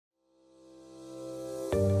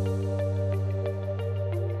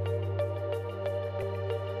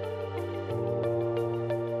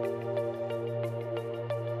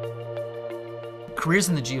Careers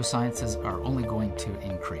in the geosciences are only going to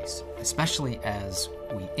increase, especially as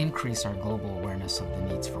we increase our global awareness of the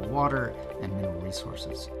needs for water and mineral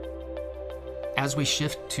resources. As we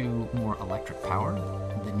shift to more electric power,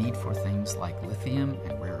 the need for things like lithium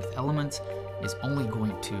and rare earth elements is only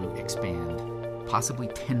going to expand, possibly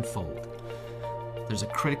tenfold. There's a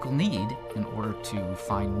critical need in order to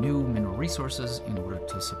find new mineral resources in order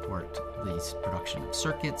to support the production of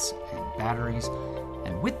circuits and batteries.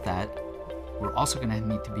 And with that, we're also going to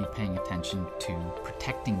need to be paying attention to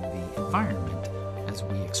protecting the environment as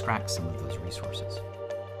we extract some of those resources.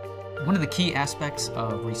 One of the key aspects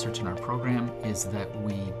of research in our program is that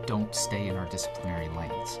we don't stay in our disciplinary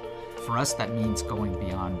lanes. For us, that means going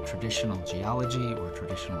beyond traditional geology or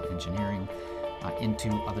traditional engineering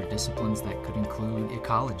into other disciplines that could include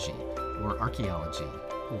ecology or archaeology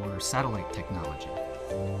or satellite technology.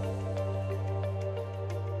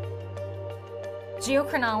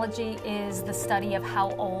 Geochronology is the study of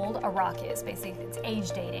how old a rock is. Basically, it's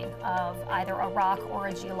age dating of either a rock or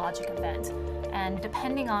a geologic event. And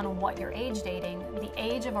depending on what you're age dating, the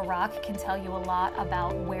age of a rock can tell you a lot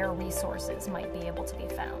about where resources might be able to be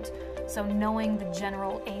found. So knowing the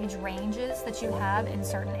general age ranges that you have in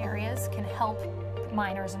certain areas can help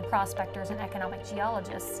miners and prospectors and economic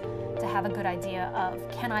geologists to have a good idea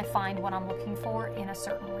of, can I find what I'm looking for in a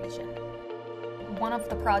certain region? One of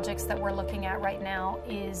the projects that we're looking at right now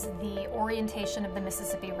is the orientation of the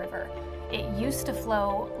Mississippi River. It used to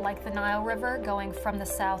flow like the Nile River, going from the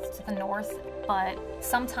south to the north, but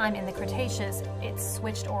sometime in the Cretaceous, it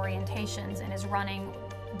switched orientations and is running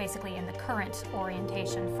basically in the current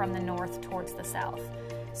orientation from the north towards the south.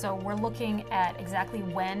 So we're looking at exactly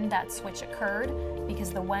when that switch occurred,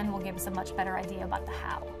 because the when will give us a much better idea about the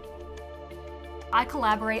how. I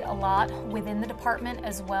collaborate a lot within the department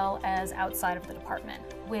as well as outside of the department.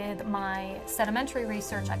 With my sedimentary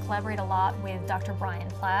research, I collaborate a lot with Dr. Brian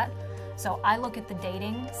Platt. So I look at the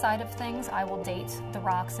dating side of things. I will date the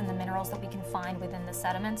rocks and the minerals that we can find within the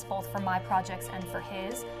sediments, both for my projects and for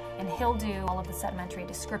his. And he'll do all of the sedimentary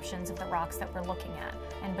descriptions of the rocks that we're looking at.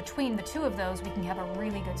 And between the two of those, we can have a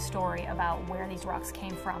really good story about where these rocks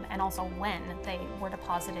came from and also when they were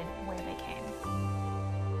deposited, where they came.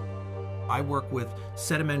 I work with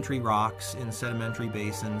sedimentary rocks in sedimentary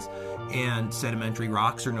basins, and sedimentary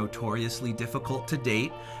rocks are notoriously difficult to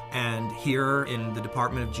date. And here in the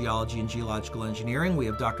Department of Geology and Geological Engineering, we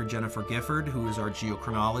have Dr. Jennifer Gifford, who is our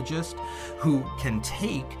geochronologist, who can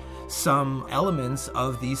take some elements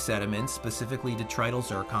of these sediments, specifically detrital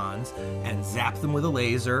zircons, and zap them with a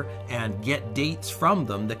laser and get dates from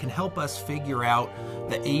them that can help us figure out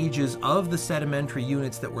the ages of the sedimentary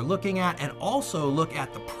units that we're looking at, and also look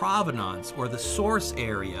at the provenance or the source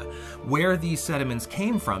area where these sediments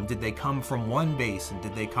came from. Did they come from one basin?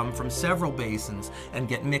 Did they come from several basins and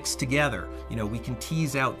get mixed together? You know, we can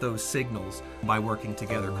tease out those signals by working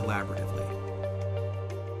together collaboratively.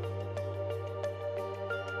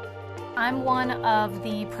 I'm one of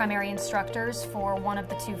the primary instructors for one of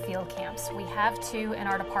the two field camps. We have two in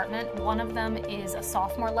our department. One of them is a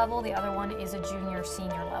sophomore level, the other one is a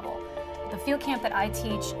junior-senior level. The field camp that I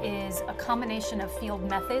teach is a combination of field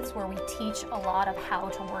methods where we teach a lot of how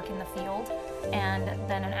to work in the field, and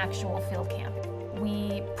then an actual field camp.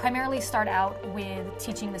 We primarily start out with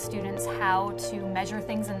teaching the students how to measure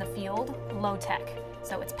things in the field, low tech.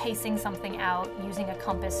 So it's pacing something out, using a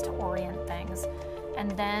compass to orient things. And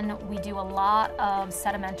then we do a lot of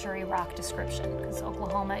sedimentary rock description, because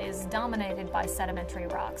Oklahoma is dominated by sedimentary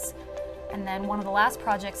rocks. And then one of the last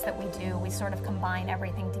projects that we do, we sort of combine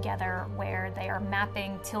everything together where they are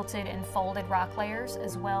mapping tilted and folded rock layers,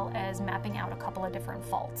 as well as mapping out a couple of different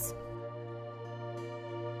faults.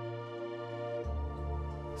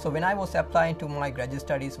 So when I was applying to my graduate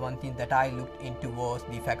studies, one thing that I looked into was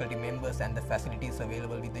the faculty members and the facilities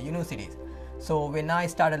available with the universities. So when I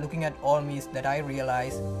started looking at Ole Miss, that I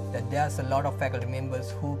realized that there's a lot of faculty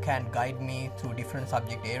members who can guide me through different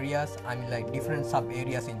subject areas, I mean like different sub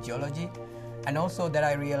areas in geology. And also that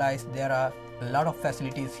I realized there are a lot of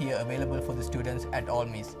facilities here available for the students at Ole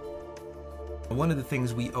Miss. One of the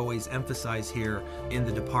things we always emphasize here in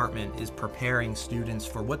the department is preparing students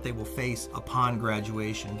for what they will face upon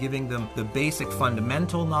graduation, giving them the basic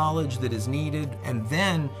fundamental knowledge that is needed, and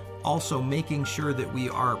then also making sure that we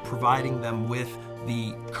are providing them with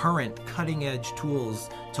the current cutting-edge tools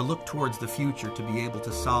to look towards the future to be able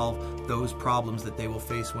to solve those problems that they will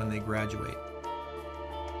face when they graduate.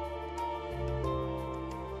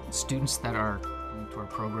 Students that are to our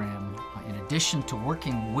program, in addition to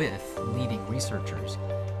working with leading researchers,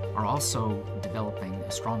 are also developing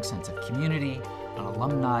a strong sense of community, an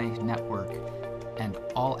alumni network, and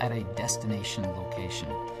all at a destination location.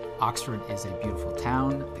 Oxford is a beautiful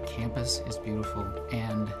town, the campus is beautiful,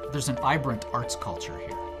 and there's an vibrant arts culture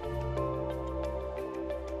here.